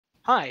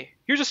Hi,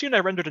 here's a scene I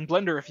rendered in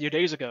Blender a few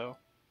days ago.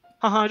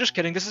 Haha, just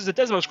kidding, this is a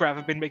Desmos graph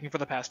I've been making for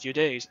the past few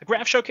days. A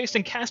graph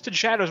showcasing casted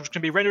shadows which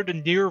can be rendered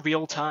in near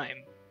real time.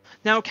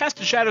 Now,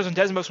 casted shadows in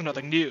Desmos are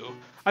nothing new.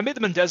 I made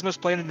them in Desmos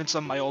Plane and in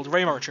some of my old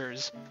Ray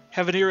Marchers.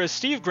 Havanera's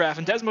Steve graph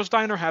and Desmos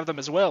Diner have them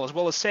as well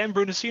as Sam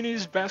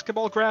Brunacini's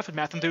basketball graph and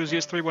Math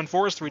Enthusiast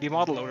 314's 3D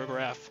model loader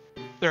graph.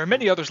 There are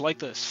many others like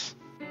this.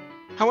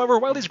 However,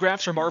 while these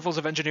graphs are marvels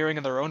of engineering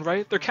in their own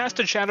right, their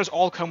casted shadows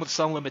all come with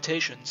some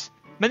limitations.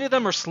 Many of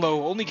them are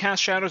slow, only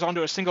cast shadows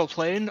onto a single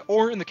plane,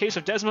 or in the case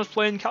of Desmos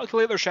Plane,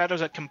 calculate their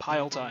shadows at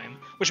compile time,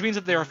 which means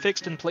that they are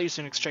fixed in place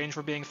in exchange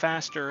for being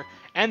faster,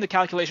 and the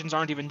calculations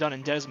aren't even done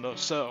in Desmos,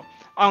 so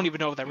I don't even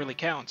know if that really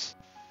counts.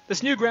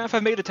 This new graph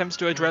I've made attempts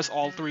to address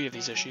all three of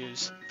these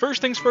issues.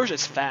 First things first,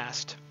 it's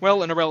fast.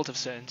 Well, in a relative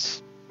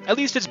sense. At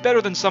least it's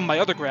better than some of my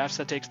other graphs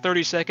that takes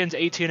 30 seconds,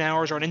 18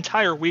 hours, or an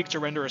entire week to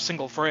render a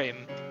single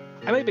frame.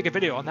 I might make a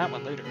video on that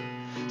one later.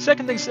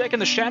 Second thing second,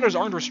 the shadows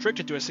aren't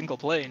restricted to a single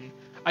plane.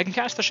 I can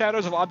cast the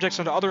shadows of objects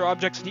onto other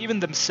objects and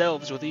even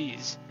themselves with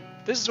ease.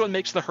 This is what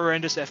makes the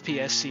horrendous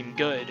FPS seem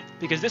good,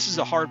 because this is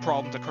a hard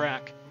problem to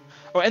crack.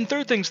 Oh, and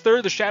third things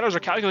third, the shadows are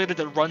calculated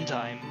at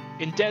runtime,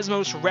 in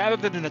Desmos rather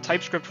than in a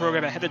TypeScript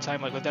program ahead of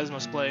time like with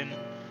Desmos Plane.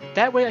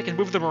 That way I can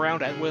move them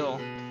around at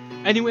will.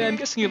 Anyway, I'm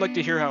guessing you'd like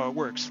to hear how it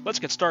works. Let's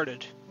get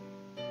started.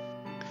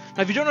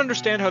 Now if you don't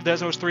understand how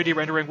Desmos 3D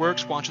rendering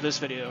works, watch this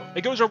video.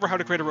 It goes over how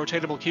to create a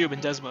rotatable cube in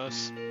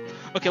Desmos.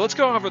 Okay, let's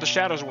go over how the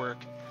shadows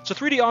work. So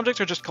 3D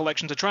objects are just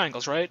collections of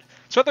triangles, right?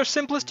 So at their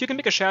simplest, you can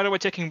make a shadow by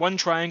taking one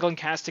triangle and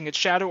casting its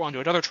shadow onto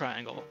another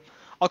triangle.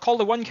 I'll call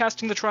the one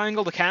casting the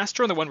triangle the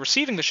caster and the one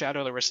receiving the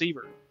shadow the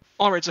receiver.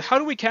 Alright, so how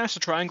do we cast a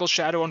triangle's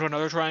shadow onto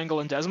another triangle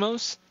in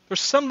Desmos? There's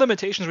some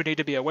limitations we need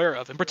to be aware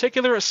of. In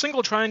particular, a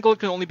single triangle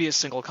can only be a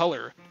single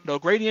color. No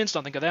gradients,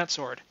 nothing of that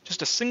sort.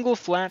 Just a single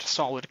flat,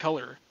 solid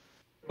color.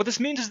 What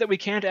this means is that we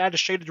can't add a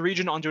shaded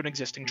region onto an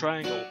existing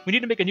triangle. We need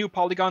to make a new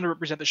polygon to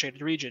represent the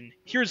shaded region.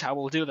 Here's how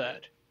we'll do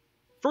that.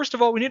 First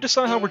of all, we need to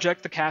somehow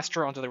project the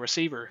caster onto the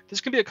receiver.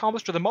 This can be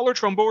accomplished with the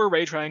Muller-Trumbo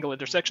array triangle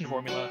intersection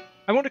formula.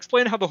 I won't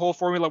explain how the whole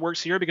formula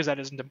works here because that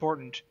isn't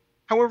important.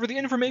 However, the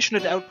information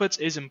it outputs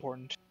is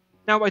important.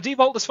 Now, by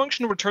default, this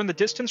function will return the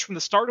distance from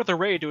the start of the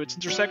ray to its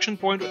intersection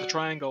point with the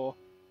triangle.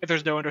 If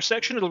there's no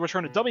intersection, it'll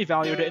return a dummy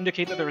value to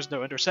indicate that there is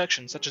no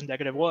intersection, such as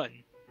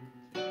 -1.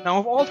 Now,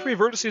 if all three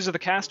vertices of the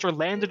caster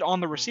landed on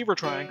the receiver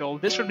triangle,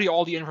 this would be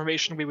all the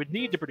information we would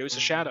need to produce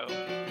a shadow.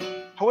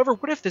 However,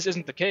 what if this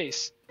isn't the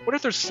case? What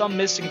if there's some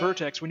missing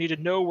vertex we need to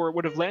know where it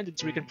would have landed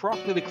so we can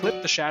properly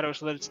clip the shadow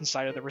so that it's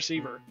inside of the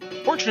receiver?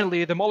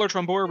 Fortunately, the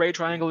Muller-Trumbo array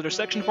triangle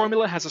intersection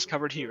formula has us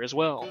covered here as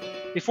well.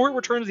 Before it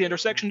returns the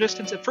intersection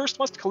distance, it first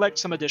must collect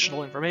some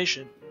additional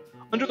information.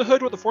 Under the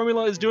hood, what the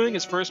formula is doing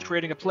is first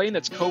creating a plane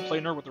that's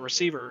coplanar with the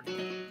receiver.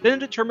 Then it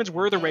determines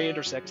where the ray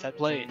intersects that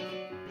plane.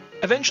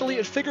 Eventually,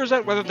 it figures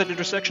out whether that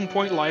intersection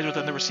point lies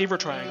within the receiver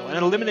triangle, and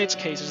it eliminates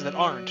cases that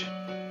aren't.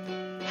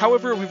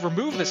 However, if we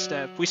remove this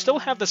step, we still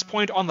have this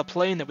point on the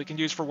plane that we can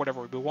use for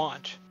whatever we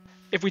want.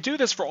 If we do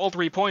this for all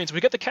 3 points,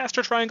 we get the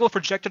caster triangle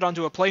projected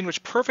onto a plane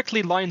which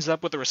perfectly lines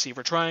up with the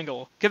receiver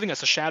triangle, giving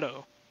us a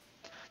shadow.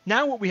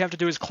 Now what we have to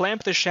do is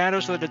clamp this shadow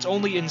so that it's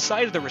only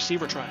inside of the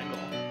receiver triangle.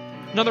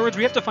 In other words,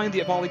 we have to find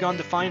the polygon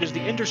defined as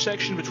the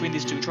intersection between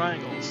these 2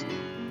 triangles.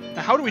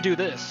 Now how do we do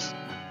this?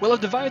 Well, I've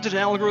devised an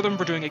algorithm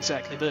for doing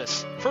exactly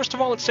this. First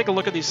of all, let's take a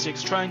look at these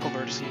 6 triangle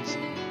vertices.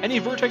 Any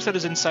vertex that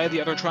is inside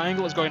the other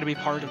triangle is going to be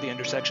part of the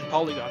intersection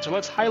polygon, so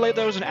let's highlight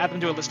those and add them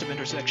to a list of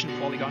intersection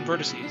polygon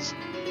vertices.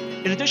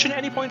 In addition,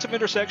 any points of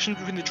intersection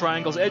between the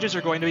triangle's edges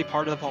are going to be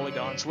part of the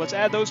polygon, so let's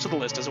add those to the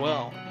list as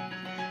well.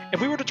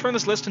 If we were to turn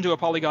this list into a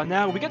polygon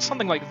now, we get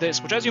something like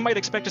this, which as you might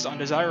expect is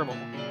undesirable.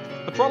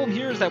 The problem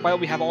here is that while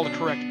we have all the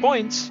correct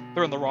points,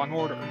 they're in the wrong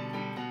order.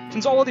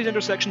 Since all of these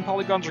intersection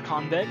polygons are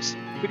convex,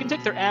 we can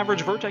take their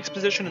average vertex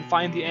position and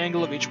find the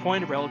angle of each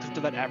point relative to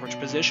that average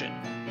position.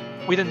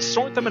 We then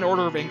sort them in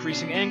order of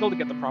increasing angle to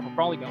get the proper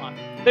polygon.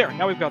 There,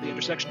 now we've got the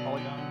intersection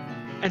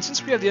polygon. And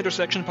since we have the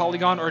intersection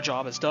polygon, our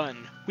job is done.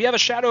 We have a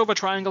shadow of a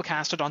triangle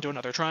casted onto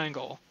another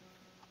triangle.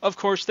 Of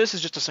course, this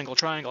is just a single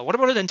triangle. What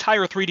about an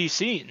entire 3D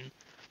scene?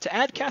 To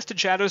add casted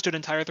shadows to an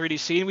entire 3D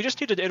scene, we just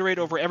need to iterate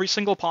over every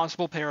single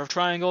possible pair of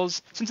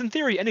triangles, since in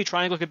theory any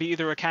triangle could be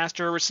either a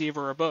caster, a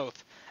receiver, or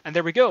both. And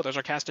there we go, those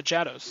are casted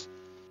shadows.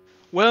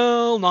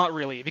 Well, not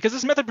really, because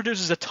this method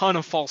produces a ton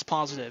of false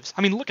positives.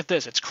 I mean, look at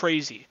this, it's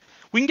crazy.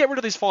 We can get rid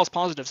of these false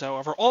positives,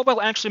 however, all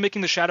while actually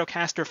making the shadow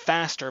caster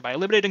faster by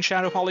eliminating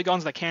shadow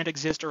polygons that can't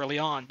exist early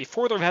on,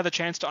 before they've had the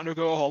chance to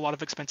undergo a whole lot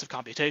of expensive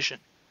computation.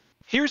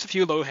 Here's a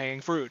few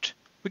low-hanging fruit.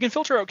 We can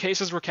filter out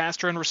cases where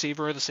caster and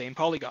receiver are the same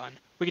polygon.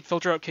 We can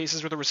filter out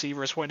cases where the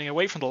receiver is pointing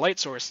away from the light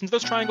source, since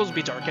those triangles would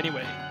be dark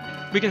anyway.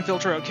 We can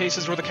filter out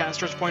cases where the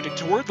caster is pointing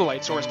toward the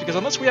light source, because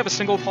unless we have a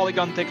single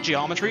polygon-thick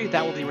geometry,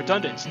 that will be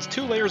redundant, since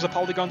 2 layers of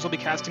polygons will be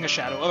casting a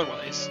shadow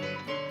otherwise.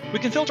 We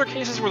can filter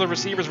cases where the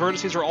receiver's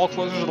vertices are all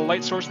closer to the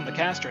light source than the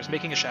caster's,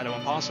 making a shadow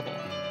impossible.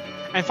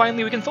 And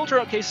finally, we can filter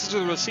out cases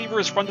where the receiver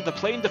is fronted the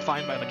plane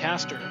defined by the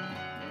caster.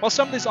 While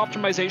some of these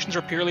optimizations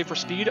are purely for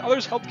speed,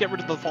 others help get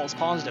rid of the false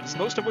positives,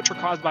 most of which are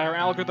caused by our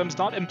algorithms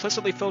not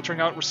implicitly filtering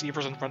out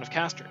receivers in front of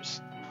casters.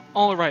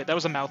 Alright, that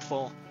was a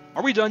mouthful.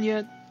 Are we done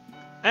yet?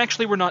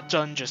 Actually, we're not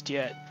done just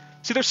yet.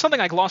 See, there's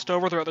something I glossed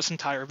over throughout this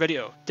entire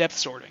video, depth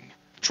sorting.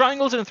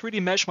 Triangles in a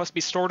 3D mesh must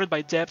be sorted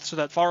by depth so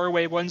that far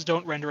away ones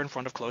don't render in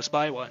front of close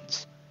by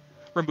ones.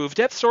 Remove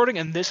depth sorting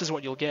and this is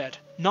what you'll get.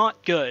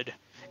 Not good.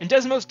 In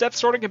Desmos, depth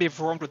sorting can be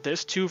performed with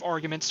this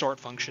 2-argument sort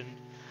function.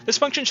 This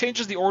function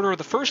changes the order of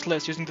the first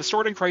list using the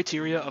sorting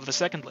criteria of the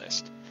second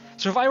list.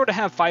 So if I were to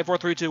have 5, 4,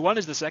 3, 2, 1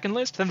 as the second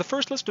list, then the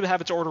first list would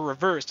have its order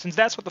reversed, since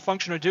that's what the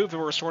function would do if it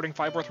were sorting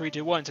 5, 4, 3,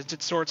 2, 1, since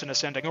it sorts in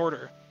ascending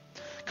order.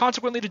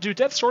 Consequently, to do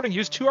depth sorting,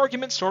 use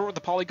 2-argument sort with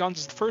the polygons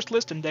as the first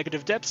list and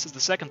negative depths as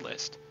the second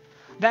list.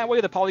 That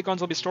way, the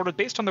polygons will be sorted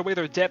based on the way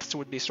their depths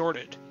would be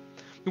sorted.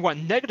 We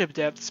want negative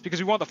depths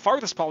because we want the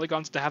farthest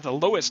polygons to have the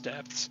lowest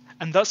depths,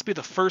 and thus be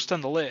the first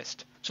on the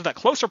list, so that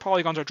closer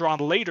polygons are drawn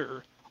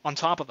later on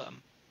top of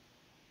them.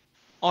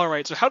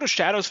 Alright, so how do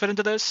shadows fit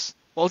into this?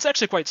 Well, it's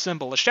actually quite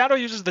simple. A shadow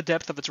uses the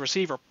depth of its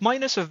receiver,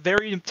 minus a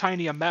very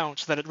tiny amount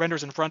so that it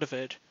renders in front of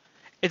it.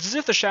 It's as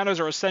if the shadows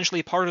are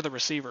essentially part of the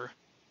receiver.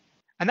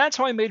 And that's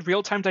how I made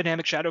real-time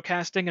dynamic shadow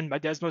casting in my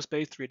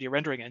Desmos-based 3D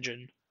rendering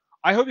engine.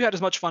 I hope you had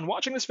as much fun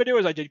watching this video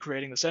as I did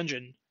creating this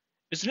engine.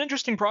 It's an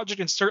interesting project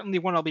and certainly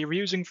one I'll be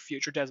reusing for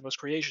future Desmos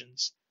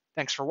creations.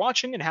 Thanks for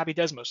watching and happy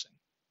Desmosing.